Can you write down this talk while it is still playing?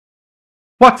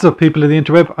What's up people of the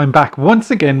interweb, I'm back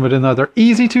once again with another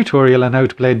easy tutorial on how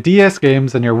to play DS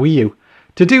games on your Wii U.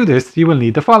 To do this you will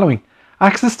need the following: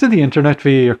 access to the internet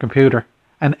via your computer,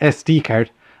 an SD card,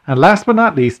 and last but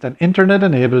not least an internet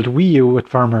enabled Wii U with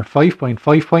firmware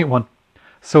 5.5.1.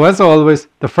 So as always,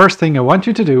 the first thing I want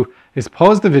you to do is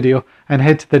pause the video and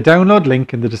head to the download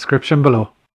link in the description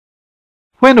below.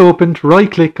 When opened,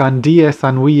 right click on DS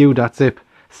on Wii U.zip,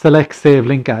 select save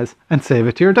link as and save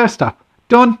it to your desktop.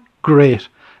 Done? Great.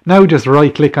 Now just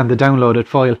right click on the downloaded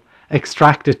file,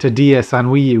 extract it to DS on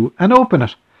Wii U and open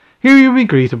it. Here you'll be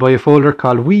greeted by a folder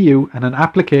called Wii U and an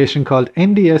application called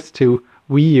NDS2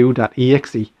 Wii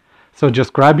U.exe. So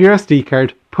just grab your SD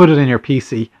card, put it in your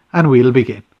PC and we'll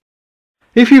begin.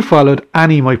 If you followed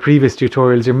any of my previous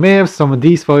tutorials you may have some of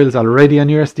these files already on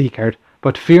your SD card,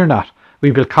 but fear not,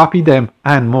 we will copy them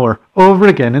and more over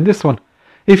again in this one.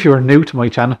 If you are new to my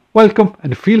channel, welcome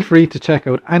and feel free to check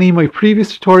out any of my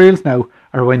previous tutorials now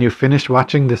or when you've finished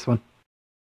watching this one.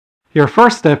 Your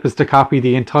first step is to copy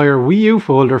the entire Wii U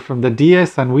folder from the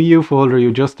DS and Wii U folder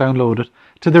you just downloaded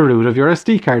to the root of your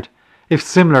SD card. If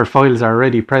similar files are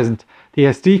already present, the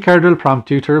SD card will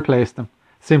prompt you to replace them.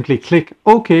 Simply click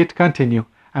OK to continue,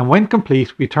 and when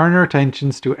complete we turn our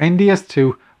attentions to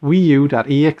NDS2 Wii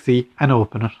U.exe and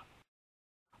open it.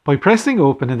 By pressing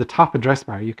open in the top address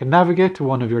bar you can navigate to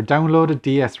one of your downloaded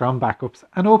DS-ROM backups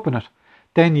and open it.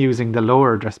 Then using the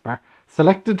lower address bar,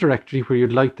 select the directory where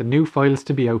you'd like the new files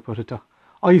to be outputted to.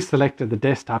 I've selected the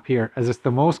desktop here as it's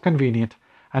the most convenient,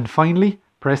 and finally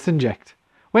press inject.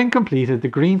 When completed, the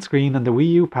green screen on the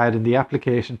Wii U pad in the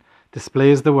application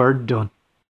displays the word done.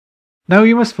 Now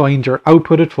you must find your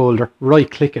outputted folder, right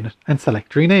click in it and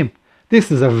select rename. This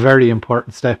is a very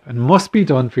important step and must be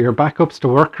done for your backups to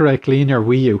work correctly in your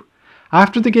Wii U.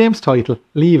 After the game's title,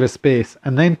 leave a space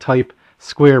and then type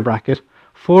square bracket,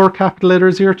 4 capital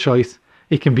letters of your choice,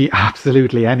 it can be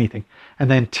absolutely anything,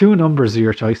 and then 2 numbers of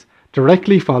your choice,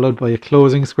 directly followed by a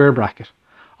closing square bracket.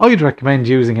 I'd recommend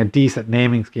using a decent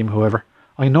naming scheme however.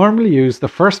 I normally use the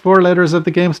first 4 letters of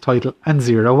the game's title and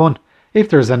 01. If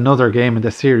there's another game in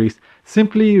the series,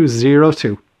 simply use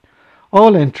 02.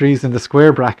 All entries in the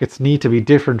square brackets need to be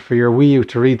different for your Wii U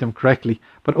to read them correctly,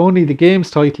 but only the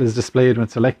game's title is displayed when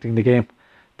selecting the game.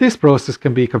 This process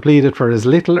can be completed for as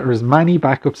little or as many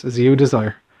backups as you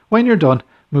desire. When you're done,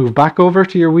 move back over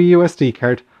to your Wii U SD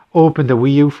card, open the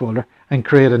Wii U folder and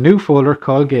create a new folder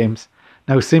called Games.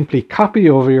 Now simply copy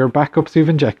over your backups you've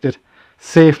injected,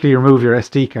 safely remove your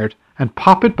SD card and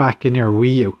pop it back in your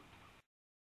Wii U.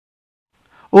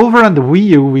 Over on the Wii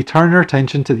U we turn our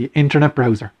attention to the internet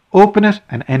browser. Open it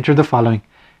and enter the following: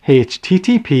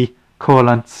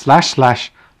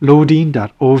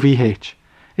 http://loadiine.ovh.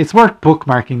 It's worth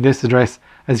bookmarking this address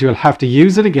as you'll have to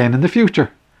use it again in the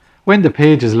future. When the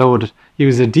page is loaded,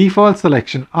 use the default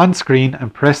selection on screen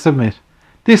and press submit.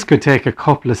 This could take a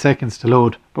couple of seconds to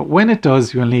load, but when it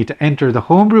does you'll need to enter the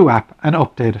Homebrew app and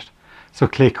update it. So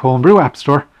click Homebrew App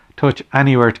Store, touch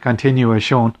anywhere to continue as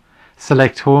shown,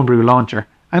 select Homebrew Launcher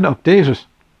and update it.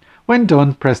 When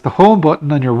done, press the home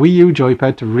button on your Wii U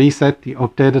joypad to reset the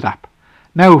updated app.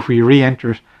 Now if we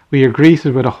re-enter it, we are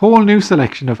greeted with a whole new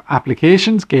selection of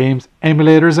applications, games,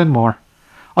 emulators and more.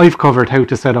 I've covered how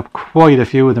to set up quite a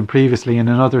few of them previously in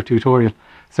another tutorial,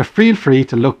 so feel free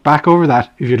to look back over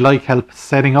that if you'd like help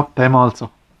setting up them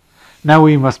also. Now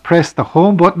we must press the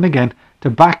home button again to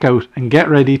back out and get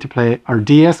ready to play our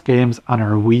DS games on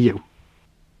our Wii U.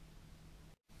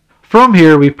 From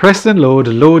here we press and load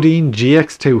Loadiine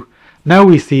GX2. Now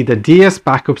we see the DS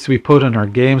backups we put in our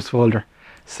games folder.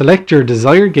 Select your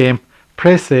desired game,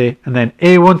 press A and then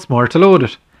A once more to load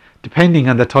it. Depending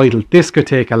on the title, this could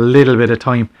take a little bit of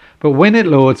time, but when it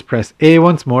loads press A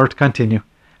once more to continue.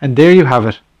 And there you have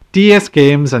it, DS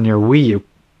games on your Wii U.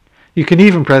 You can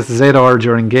even press ZR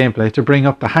during gameplay to bring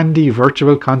up the handy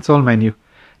virtual console menu.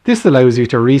 This allows you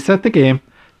to reset the game,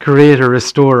 create or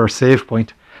restore or save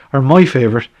point, or my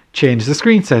favourite, change the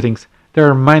screen settings. There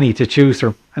are many to choose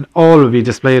from and all will be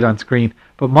displayed on screen,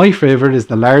 but my favourite is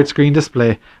the large screen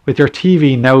display with your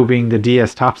TV now being the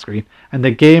DS top screen and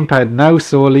the gamepad now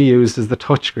solely used as the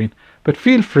touchscreen, but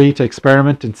feel free to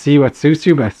experiment and see what suits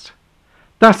you best.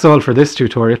 That's all for this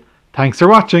tutorial. Thanks for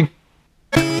watching.